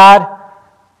met God,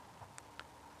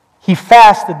 he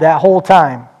fasted that whole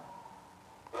time.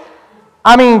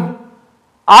 I mean,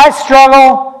 I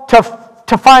struggle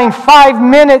to find 5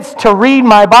 minutes to read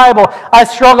my Bible. I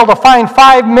struggle to find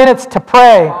 5 minutes to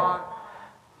pray.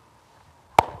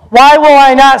 Why will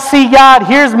I not see God?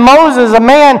 Here's Moses, a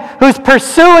man who's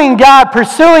pursuing God,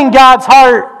 pursuing God's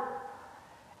heart.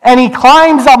 And he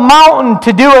climbs a mountain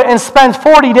to do it and spends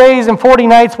 40 days and 40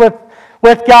 nights with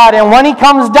God. And when he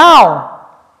comes down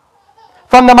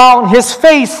from the mountain, his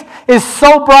face is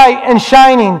so bright and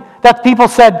shining that people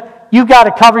said, you've got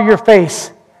to cover your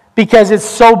face because it's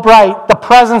so bright. The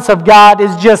presence of God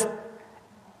is just,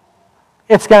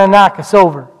 it's going to knock us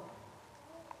over.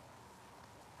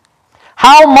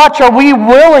 How much are we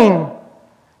willing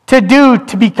to do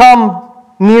to become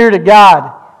near to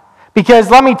God? Because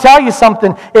let me tell you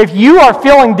something. If you are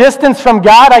feeling distance from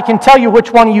God, I can tell you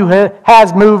which one of you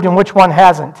has moved and which one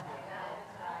hasn't.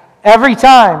 Every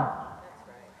time.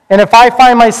 And if I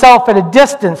find myself at a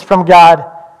distance from God,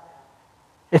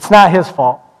 it's not His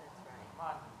fault.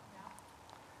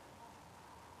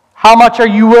 How much are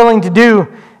you willing to do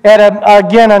at,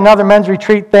 again, another men's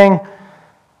retreat thing?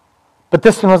 But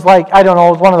this one was like, I don't know,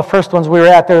 it was one of the first ones we were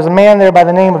at. There was a man there by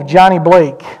the name of Johnny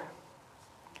Blake.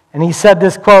 And he said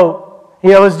this quote.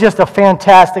 It was just a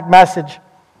fantastic message.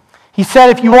 He said,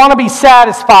 if you want to be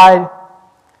satisfied,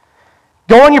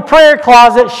 go in your prayer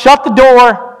closet, shut the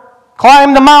door,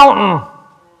 climb the mountain,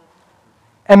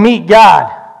 and meet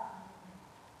God.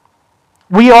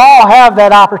 We all have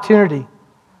that opportunity.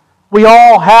 We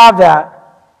all have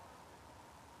that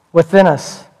within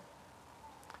us.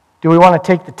 Do we want to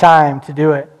take the time to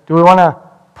do it? Do we want to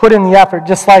put in the effort,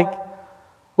 just like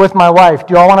with my wife?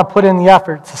 Do I want to put in the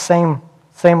effort? It's the same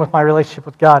with my relationship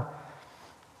with God.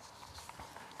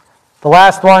 The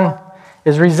last one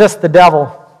is resist the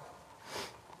devil.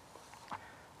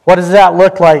 What does that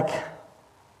look like?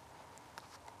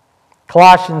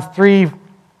 Colossians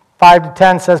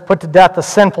 3:5-10 says, put to death the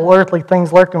sinful earthly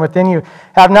things lurking within you.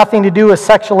 Have nothing to do with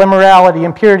sexual immorality,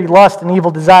 impurity, lust, and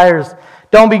evil desires.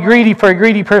 Don't be greedy, for a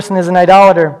greedy person is an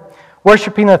idolater,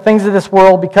 worshiping the things of this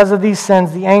world. Because of these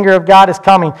sins, the anger of God is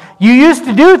coming. You used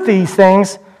to do these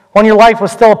things when your life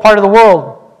was still a part of the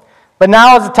world. But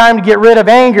now is the time to get rid of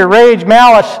anger, rage,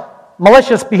 malice,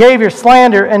 malicious behavior,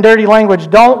 slander, and dirty language.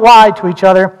 Don't lie to each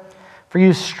other, for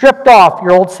you stripped off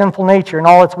your old sinful nature and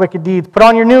all its wicked deeds. Put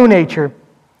on your new nature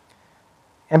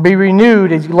and be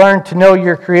renewed as you learn to know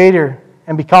your Creator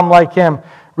and become like Him.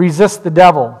 Resist the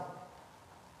devil.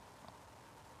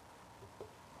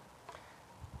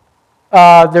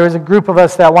 There was a group of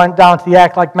us that went down to the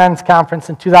Act Like Men's Conference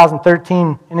in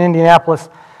 2013 in Indianapolis.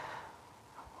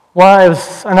 Well, it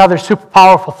was another super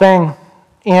powerful thing.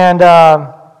 And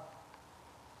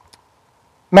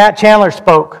Matt Chandler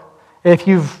spoke. If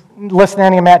you've listened to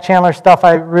any of Matt Chandler's stuff,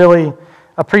 I really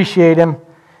appreciate him.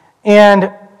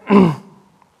 And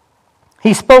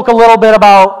he spoke a little bit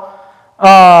about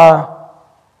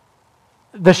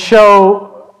the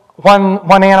show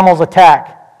When Animals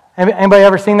Attack. Anybody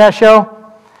ever seen that show?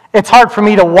 It's hard for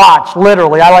me to watch,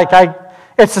 literally.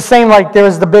 It's the same like there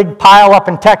was the big pile up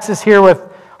in Texas here with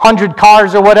 100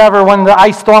 cars or whatever when the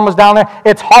ice storm was down there.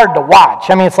 It's hard to watch.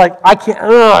 I mean, it's like I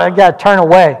got to turn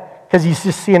away because you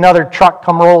just see another truck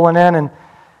come rolling in and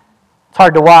it's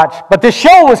hard to watch. But this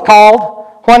show was called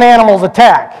When Animals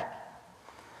Attack.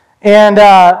 And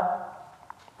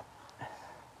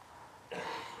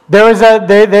there was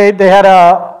they had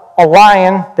a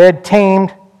lion. They had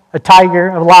tamed a tiger,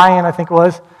 a lion, I think it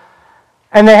was.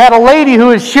 And they had a lady who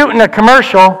was shooting a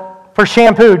commercial for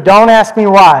shampoo. Don't ask me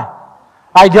why.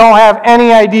 I don't have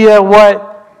any idea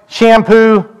what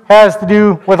shampoo has to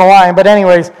do with a lion. But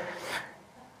anyways,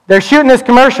 they're shooting this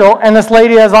commercial, and this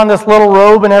lady has on this little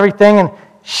robe and everything, and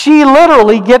she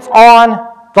literally gets on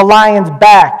the lion's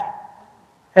back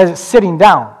as it's sitting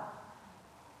down.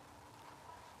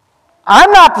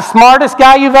 I'm not the smartest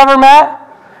guy you've ever met,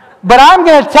 but I'm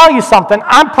going to tell you something.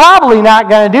 I'm probably not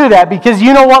going to do that because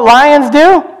you know what lions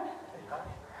do?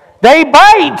 They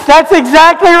bite. That's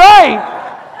exactly right.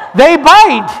 They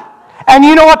bite. And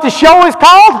you know what the show is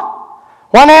called?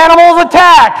 When Animals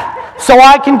Attack. So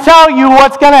I can tell you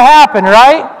what's going to happen,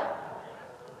 right?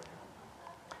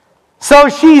 So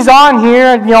she's on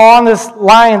here, on this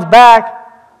lion's back.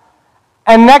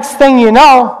 And next thing you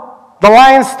know, the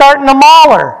lion's starting to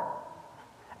maul her.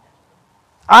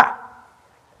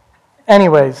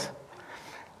 Anyways,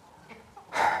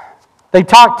 they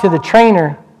talked to the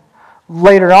trainer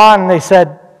later on, and they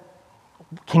said,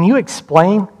 "Can you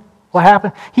explain what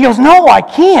happened?" He goes, "No, I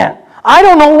can't. I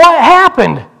don't know what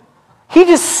happened. He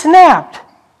just snapped."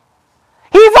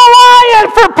 He's a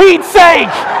lion, for Pete's sake!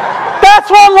 That's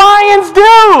what lions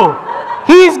do!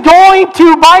 He's going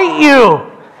to bite you.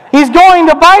 He's going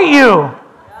to bite you.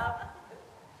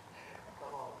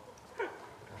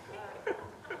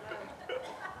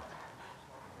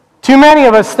 Too many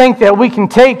of us think that we can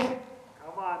take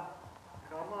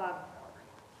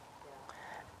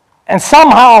and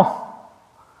somehow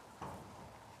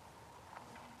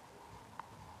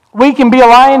we can be a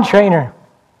lion trainer.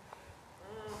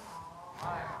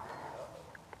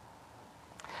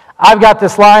 I've got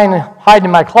this lion hiding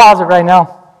in my closet right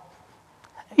now.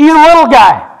 He's a little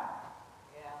guy.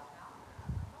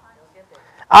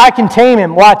 I can tame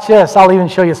him. Watch this. I'll even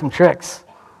show you some tricks.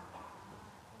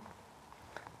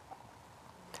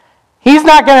 He's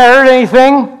not going to hurt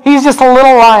anything. He's just a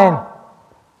little lion.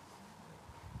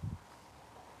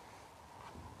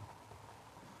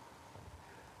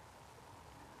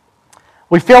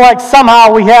 We feel like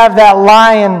somehow we have that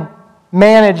lion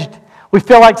managed. We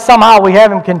feel like somehow we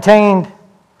have him contained.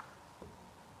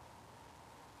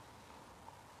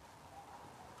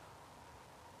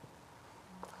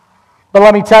 But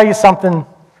let me tell you something.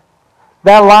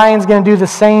 That lion's going to do the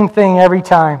same thing every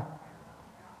time.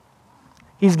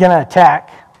 He's going to attack.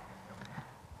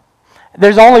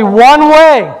 There's only one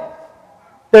way.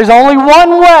 There's only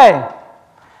one way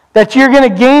that you're going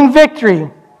to gain victory.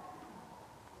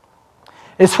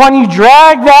 It's when you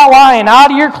drag that lion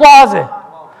out of your closet.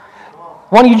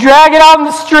 When you drag it out in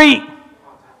the street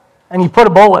and you put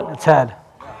a bullet in its head.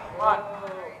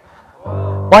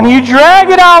 When you drag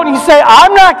it out and you say,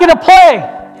 "I'm not going to play.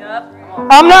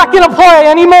 I'm not going to play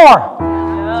anymore.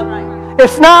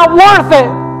 It's not worth it.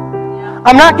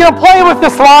 I'm not going to play with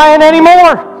this lion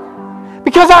anymore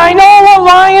because I know what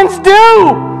lions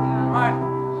do."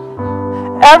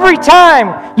 Every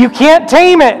time, you can't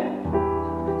tame it.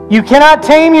 You cannot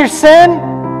tame your sin.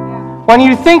 When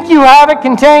you think you have it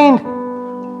contained,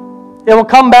 it will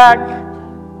come back.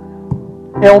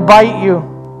 It will bite you.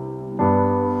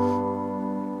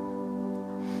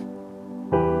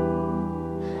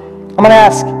 I'm going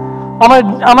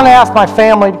to ask my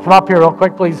family to come up here real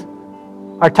quick, please.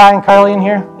 Are Ty and Carly in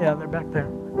here? Yeah, they're back there.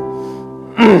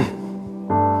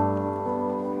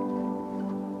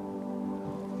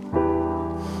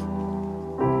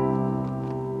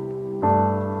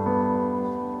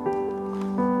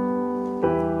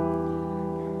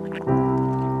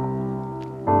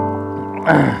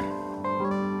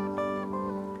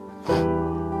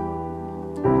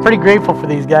 Pretty grateful for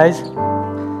these guys.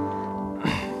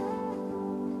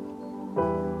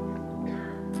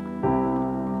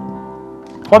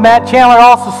 What Matt Chandler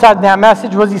also said in that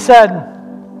message was he said,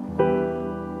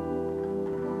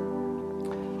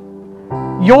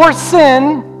 your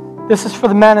sin, this is for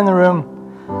the men in the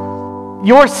room,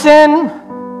 your sin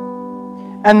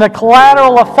and the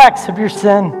collateral effects of your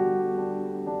sin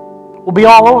will be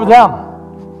all over them.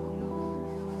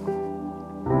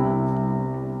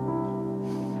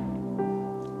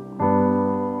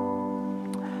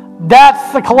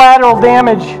 That's the collateral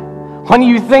damage When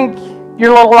you think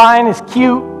your little lion is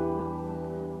cute,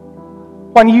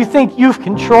 when you think you've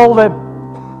controlled him,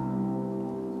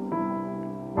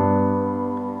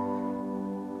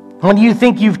 when you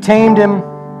think you've tamed him.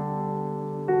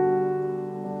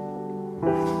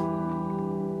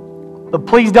 But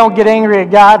please don't get angry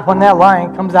at God when that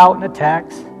lion comes out and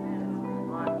attacks.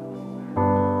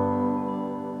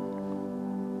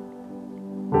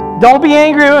 Don't be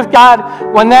angry with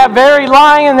God when that very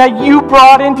lion that you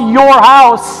brought into your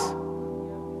house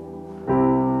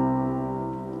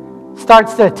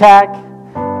starts to attack,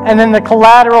 and then the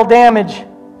collateral damage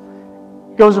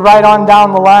goes right on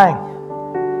down the line.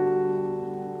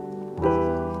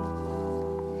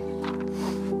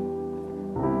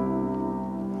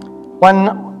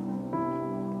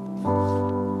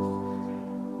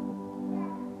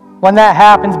 When that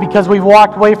happens, because we've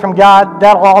walked away from God,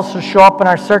 that'll also show up in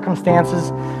our circumstances.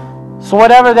 So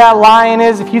whatever that lion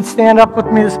is, if you'd stand up with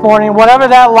me this morning, whatever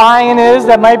that lion is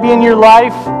that might be in your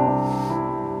life,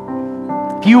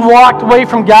 if you walked away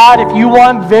from God, if you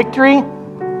want victory,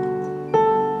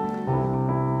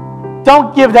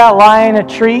 don't give that lion a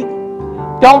treat.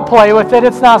 Don't play with it.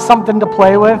 It's not something to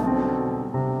play with.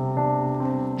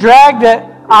 Drag it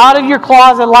out of your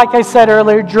closet, like I said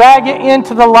earlier. Drag it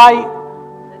into the light.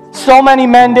 So many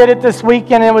men did it this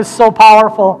weekend, and it was so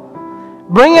powerful.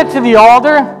 Bring it to the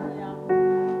altar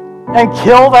and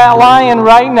kill that lion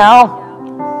right now.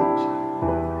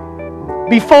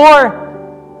 Before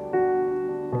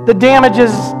the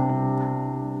damages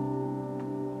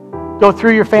go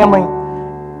through your family.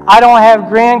 I don't have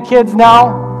grandkids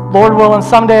now. Lord willing,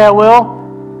 someday I will.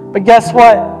 But guess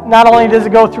what? Not only does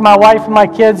it go through my wife and my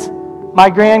kids,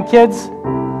 my grandkids,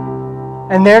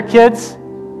 and their kids,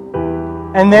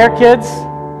 and their kids.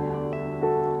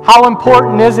 How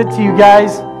important is it to you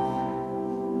guys?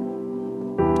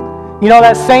 You know,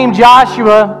 that same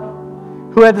Joshua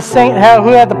who had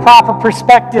the proper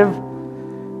perspective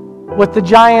with the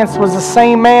giants was the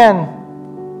same man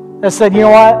that said, you know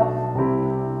what?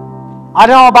 I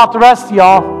don't know about the rest of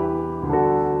y'all.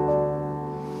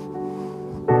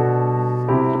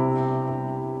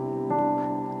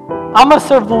 I'm going to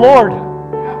serve the Lord.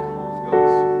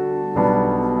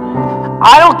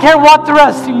 I don't care what the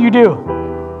rest of you do.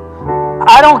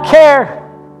 I don't care.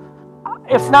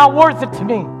 It's not worth it to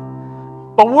me.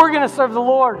 But we're going to serve the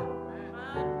Lord.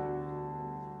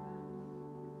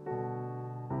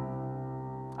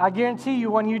 I guarantee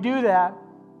you when you do that,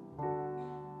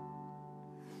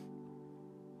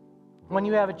 when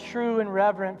you have a true and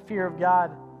reverent fear of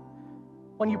God,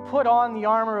 when you put on the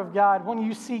armor of God, when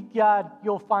you seek God,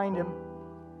 you'll find Him.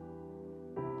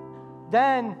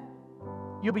 Then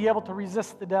you'll be able to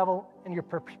resist the devil, and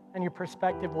your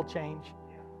perspective will change.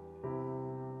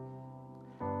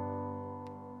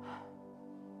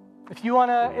 If you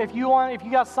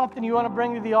got something you want to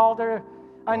bring to the altar,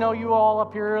 I know you were all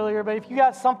up here earlier, but if you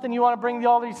got something you want to bring to the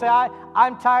altar, you say,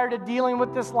 I'm tired of dealing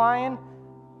with this lion,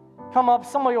 come up,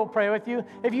 somebody will pray with you.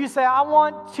 If you say, I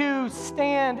want to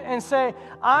stand and say,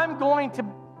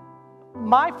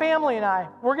 my family and I,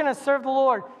 we're going to serve the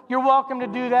Lord, you're welcome to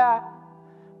do that.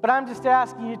 But I'm just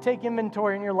asking you to take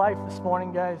inventory in your life this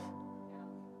morning, guys.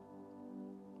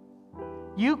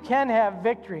 You can have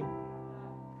victory.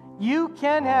 You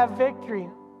can have victory.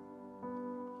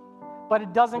 But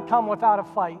it doesn't come without a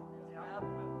fight.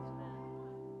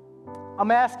 I'm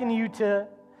asking you to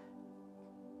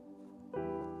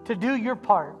do your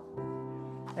part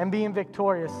and being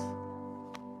victorious.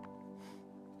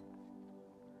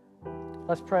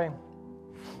 Let's pray.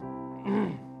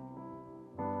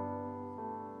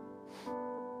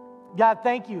 God,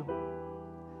 thank you.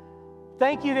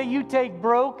 Thank you that you take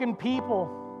broken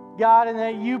people, God, and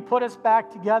that you put us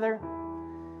back together.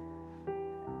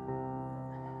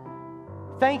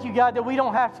 Thank you, God, that we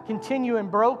don't have to continue in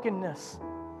brokenness,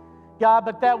 God,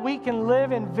 but that we can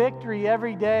live in victory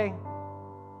every day.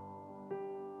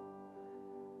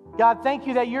 God, thank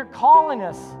you that you're calling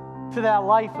us to that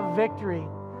life of victory.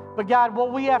 But God,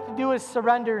 what we have to do is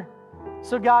surrender.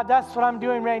 So God, that's what I'm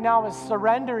doing right now, is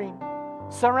surrendering.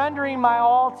 Surrendering my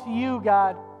all to you,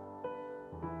 God.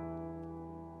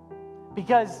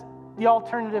 Because the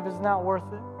alternative is not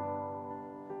worth it.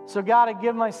 So God, I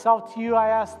give myself to you. I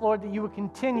ask, Lord, that you would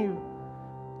continue,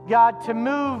 God, to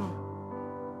move,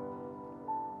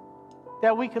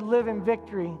 that we could live in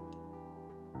victory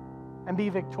and be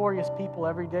victorious people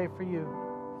every day for you.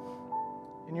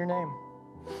 In your name.